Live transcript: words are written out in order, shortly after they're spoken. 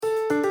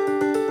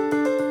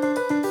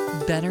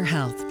Better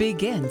health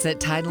begins at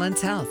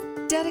Tidelands Health,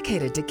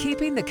 dedicated to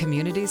keeping the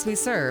communities we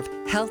serve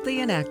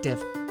healthy and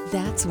active.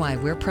 That's why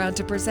we're proud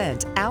to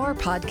present our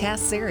podcast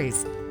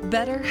series,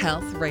 Better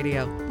Health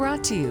Radio,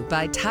 brought to you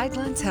by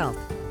Tidelands Health.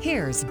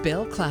 Here's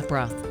Bill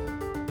Klaproth.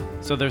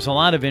 So there's a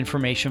lot of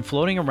information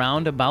floating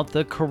around about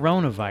the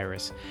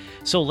coronavirus.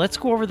 So let's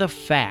go over the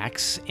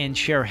facts and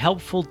share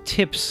helpful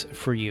tips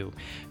for you.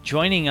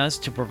 Joining us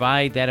to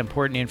provide that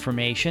important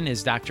information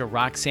is Dr.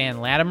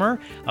 Roxanne Latimer,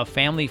 a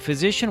family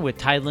physician with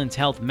Tidelands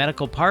Health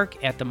Medical Park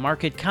at the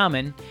Market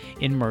Common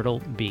in Myrtle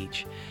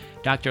Beach.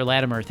 Dr.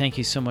 Latimer, thank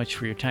you so much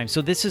for your time.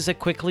 So this is a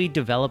quickly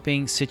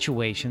developing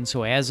situation.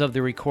 So as of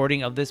the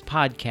recording of this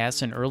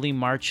podcast in early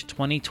March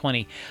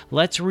 2020,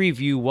 let's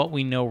review what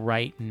we know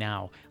right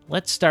now.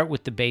 Let's start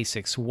with the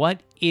basics.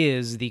 What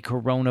is the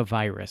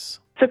coronavirus?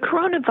 The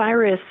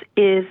coronavirus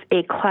is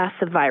a class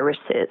of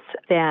viruses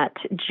that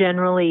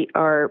generally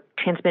are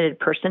transmitted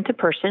person to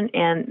person,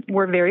 and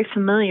we're very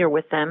familiar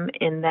with them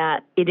in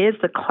that it is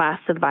the class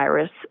of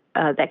virus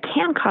that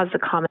can cause the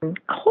common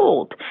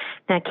cold.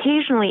 Now,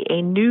 occasionally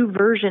a new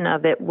version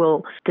of it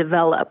will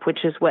develop,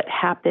 which is what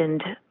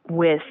happened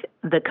with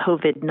the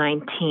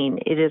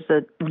COVID-19. It is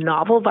a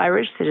novel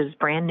virus. It is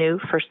brand new,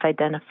 first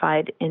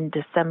identified in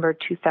December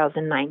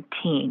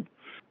 2019.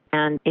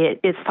 And it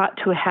is thought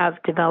to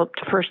have developed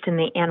first in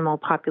the animal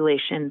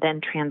population, then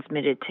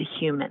transmitted to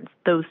humans.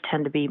 Those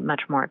tend to be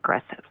much more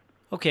aggressive.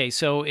 Okay,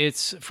 so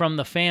it's from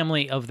the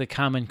family of the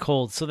common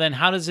cold. So then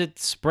how does it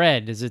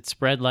spread? Does it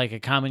spread like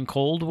a common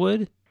cold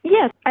would?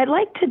 Yes, I'd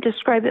like to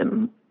describe it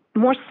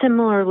more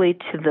similarly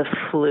to the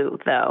flu,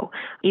 though.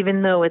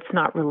 Even though it's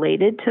not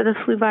related to the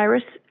flu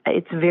virus,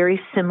 it's very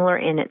similar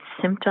in its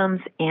symptoms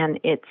and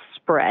its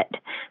spread.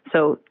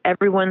 So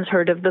everyone's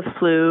heard of the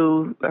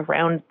flu.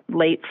 Around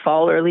late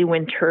fall, early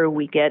winter,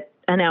 we get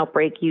an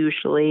outbreak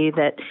usually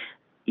that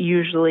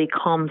usually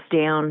calms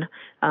down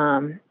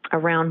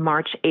around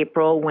March,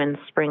 April, when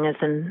spring is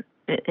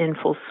in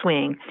full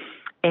swing.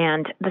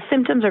 And the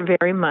symptoms are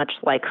very much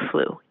like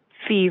flu: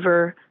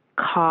 fever,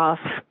 cough,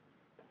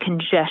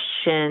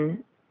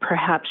 congestion,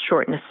 perhaps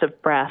shortness of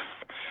breath,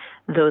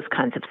 those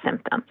kinds of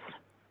symptoms.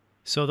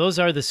 So those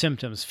are the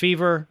symptoms: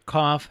 fever,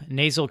 cough,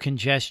 nasal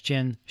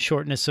congestion,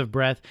 shortness of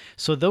breath.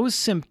 So those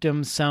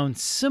symptoms sound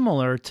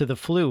similar to the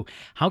flu.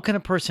 How can a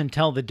person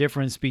tell the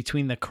difference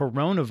between the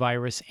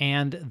coronavirus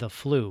and the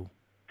flu?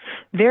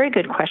 Very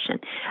good question.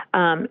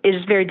 It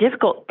is very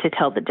difficult to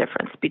tell the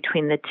difference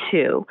between the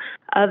two,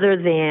 other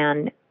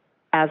than,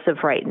 as of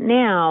right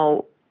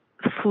now,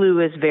 flu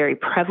is very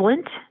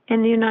prevalent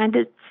in the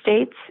United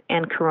States,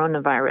 and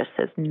coronavirus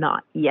is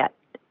not yet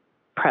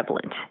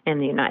prevalent in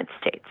the United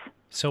States.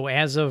 So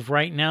as of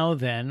right now,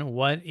 then,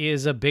 what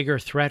is a bigger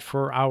threat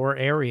for our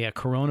area,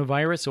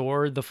 coronavirus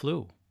or the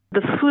flu?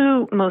 The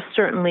flu most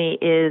certainly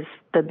is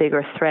the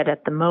bigger threat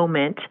at the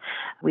moment.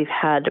 We've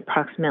had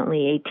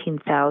approximately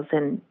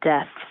 18,000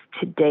 deaths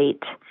to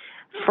date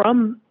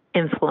from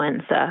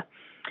influenza,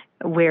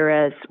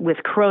 whereas with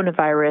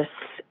coronavirus,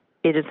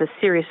 it is a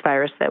serious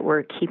virus that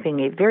we're keeping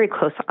a very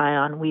close eye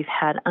on. We've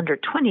had under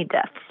 20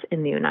 deaths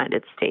in the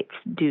United States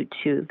due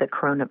to the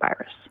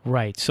coronavirus.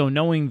 Right. So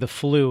knowing the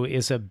flu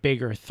is a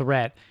bigger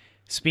threat.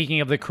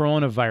 Speaking of the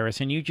coronavirus,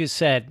 and you just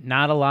said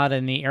not a lot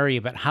in the area,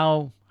 but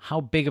how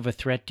big of a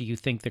threat do you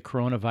think the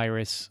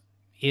coronavirus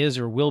is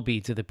or will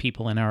be to the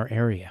people in our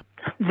area?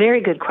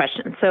 Very good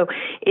question. So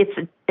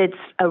it's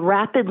a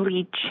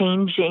rapidly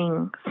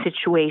changing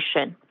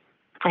situation.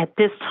 At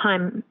this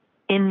time,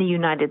 in the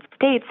United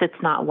States,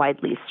 it's not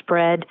widely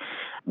spread.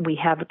 We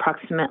have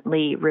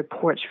approximately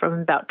reports from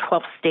about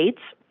 12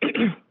 states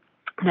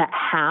that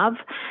have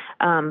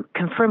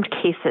confirmed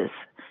cases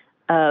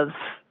of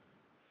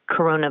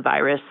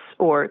coronavirus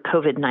or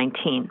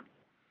COVID-19.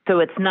 So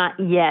it's not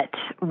yet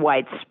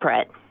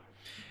widespread.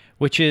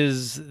 Which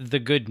is the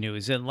good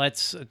news. And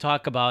let's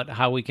talk about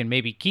how we can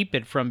maybe keep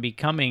it from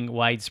becoming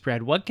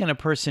widespread. What can a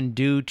person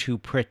do to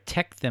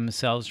protect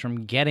themselves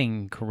from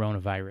getting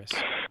coronavirus?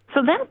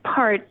 So that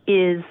part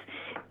is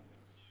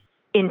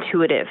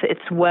intuitive.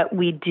 It's what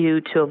we do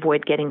to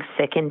avoid getting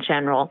sick in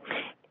general.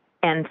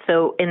 And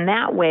so in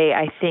that way,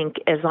 I think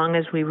as long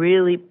as we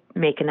really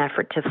make an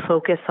effort to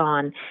focus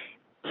on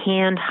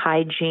hand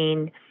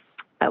hygiene,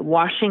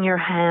 washing your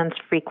hands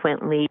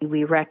frequently,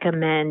 we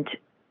recommend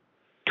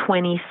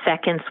 20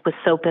 seconds with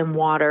soap and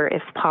water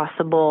if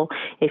possible.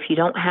 If you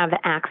don't have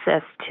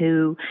access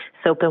to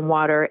soap and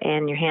water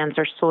and your hands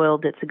are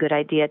soiled, it's a good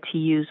idea to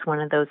use one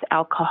of those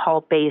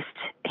alcohol-based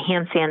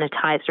hand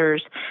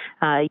sanitizers,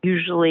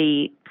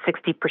 usually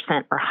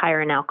 60% or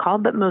higher in alcohol,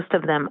 but most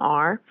of them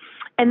are.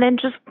 And then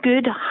just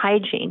good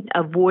hygiene.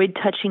 Avoid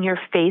touching your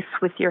face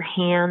with your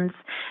hands,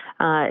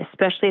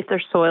 especially if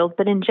they're soiled,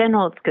 but in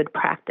general, it's good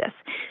practice.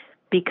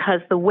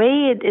 Because the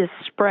way it is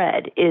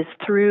spread is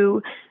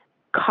through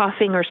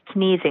coughing or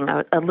sneezing.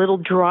 A little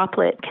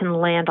droplet can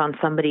land on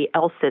somebody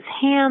else's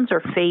hands or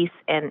face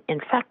and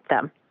infect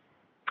them.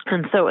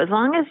 And so as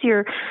long as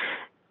you're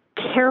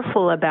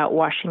careful about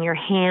washing your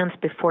hands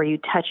before you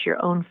touch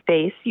your own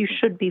face, you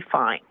should be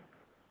fine.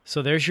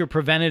 So there's your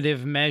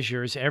preventative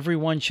measures.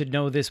 Everyone should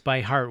know this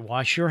by heart.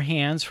 Wash your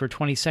hands for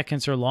 20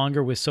 seconds or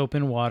longer with soap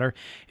and water.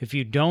 If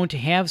you don't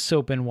have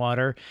soap and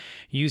water,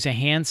 use a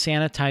hand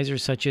sanitizer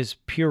such as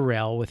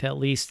Purell with at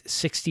least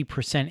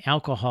 60%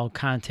 alcohol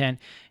content.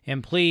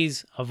 And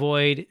please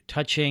avoid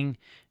touching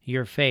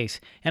your face.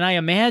 And I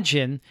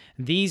imagine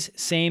these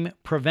same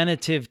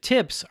preventative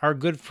tips are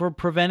good for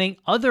preventing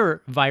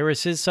other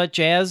viruses such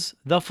as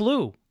the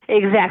flu.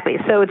 Exactly.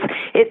 So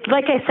it's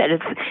like I said,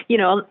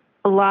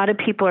 a lot of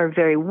people are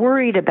very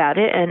worried about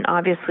it, and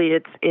obviously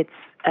it's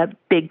a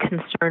big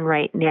concern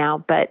right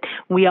now, but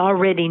we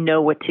already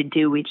know what to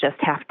do. We just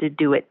have to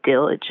do it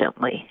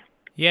diligently.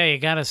 Yeah, you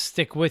got to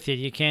stick with it.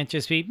 You can't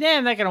just be,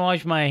 I'm not going to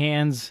wash my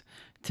hands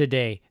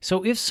today.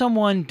 So if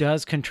someone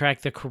does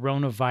contract the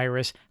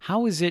coronavirus,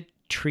 how is it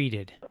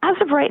treated? As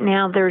of right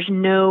now, there's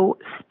no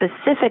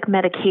specific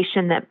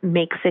medication that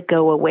makes it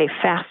go away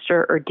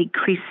faster or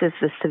decreases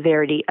the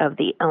severity of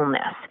the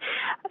illness.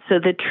 So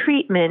the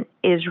treatment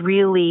is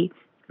really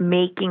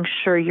making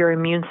sure your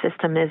immune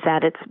system is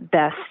at its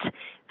best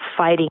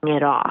fighting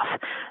it off.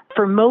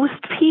 For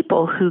most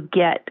people who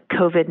get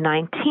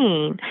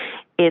COVID-19,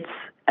 it's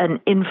an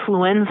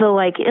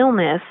influenza-like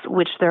illness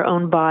which their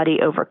own body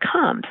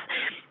overcomes.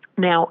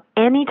 Now,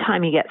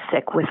 anytime you get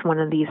sick with one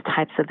of these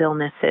types of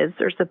illnesses,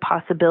 there's a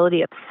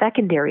possibility of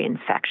secondary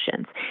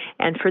infections.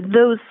 And for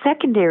those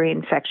secondary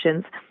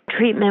infections,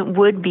 treatment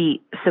would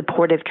be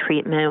supportive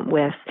treatment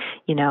with,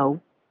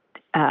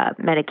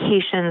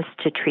 medications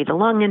to treat a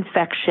lung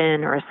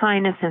infection or a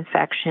sinus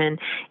infection,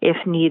 if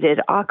needed,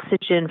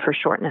 oxygen for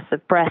shortness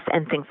of breath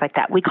and things like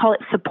that. We call it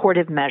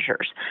supportive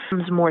measures.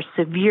 If it's more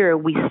severe,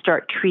 we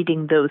start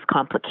treating those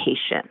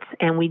complications,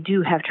 and we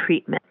do have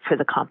treatment for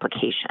the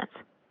complications.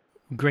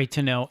 Great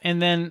to know. And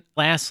then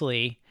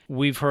lastly,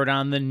 we've heard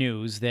on the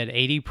news that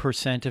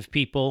 80% of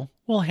people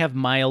will have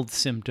mild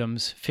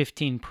symptoms,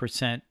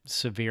 15%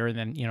 severe, and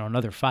then,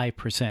 another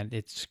 5%,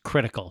 it's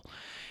critical.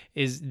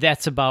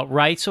 That's about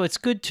right. So it's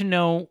good to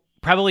know,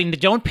 probably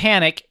don't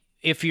panic.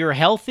 If you're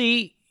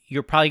healthy,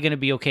 you're probably going to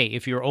be okay.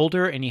 If you're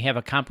older and you have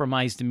a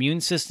compromised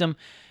immune system,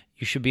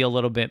 you should be a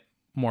little bit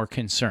more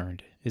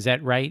concerned. Is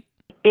that right?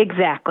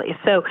 Exactly.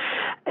 So,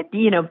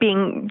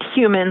 being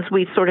humans,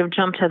 we sort of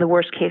jump to the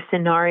worst case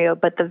scenario,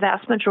 but the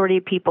vast majority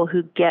of people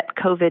who get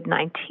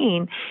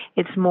COVID-19,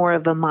 it's more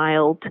of a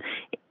mild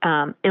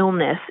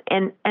illness,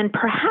 and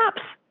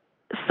perhaps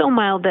so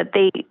mild that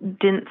they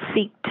didn't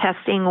seek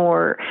testing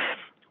or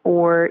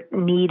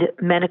need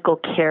medical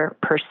care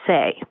per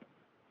se.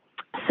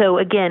 So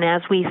again,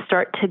 as we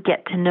start to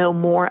get to know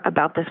more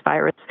about this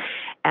virus,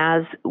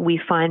 as we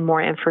find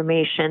more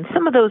information,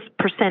 some of those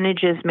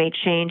percentages may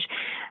change,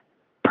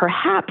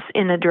 perhaps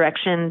in a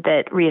direction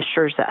that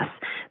reassures us.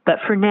 But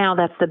for now,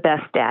 that's the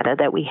best data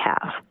that we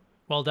have.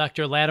 Well,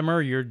 Dr.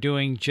 Latimer, you're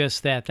doing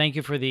just that. Thank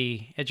you for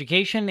the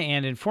education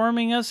and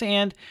informing us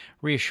and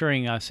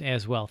reassuring us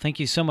as well. Thank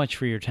you so much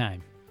for your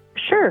time.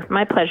 Sure,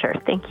 my pleasure.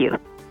 Thank you.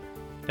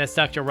 That's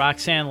Dr.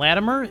 Roxanne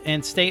Latimer,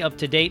 and stay up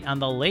to date on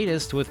the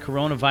latest with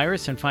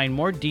coronavirus and find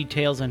more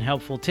details and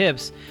helpful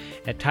tips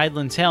at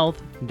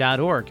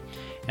tidelandshealth.org.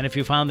 And if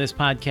you found this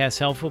podcast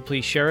helpful,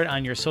 please share it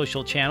on your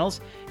social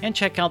channels and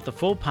check out the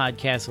full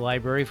podcast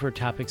library for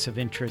topics of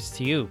interest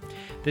to you.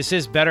 This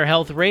is Better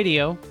Health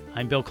Radio.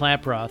 I'm Bill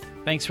Klaproth.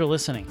 Thanks for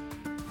listening.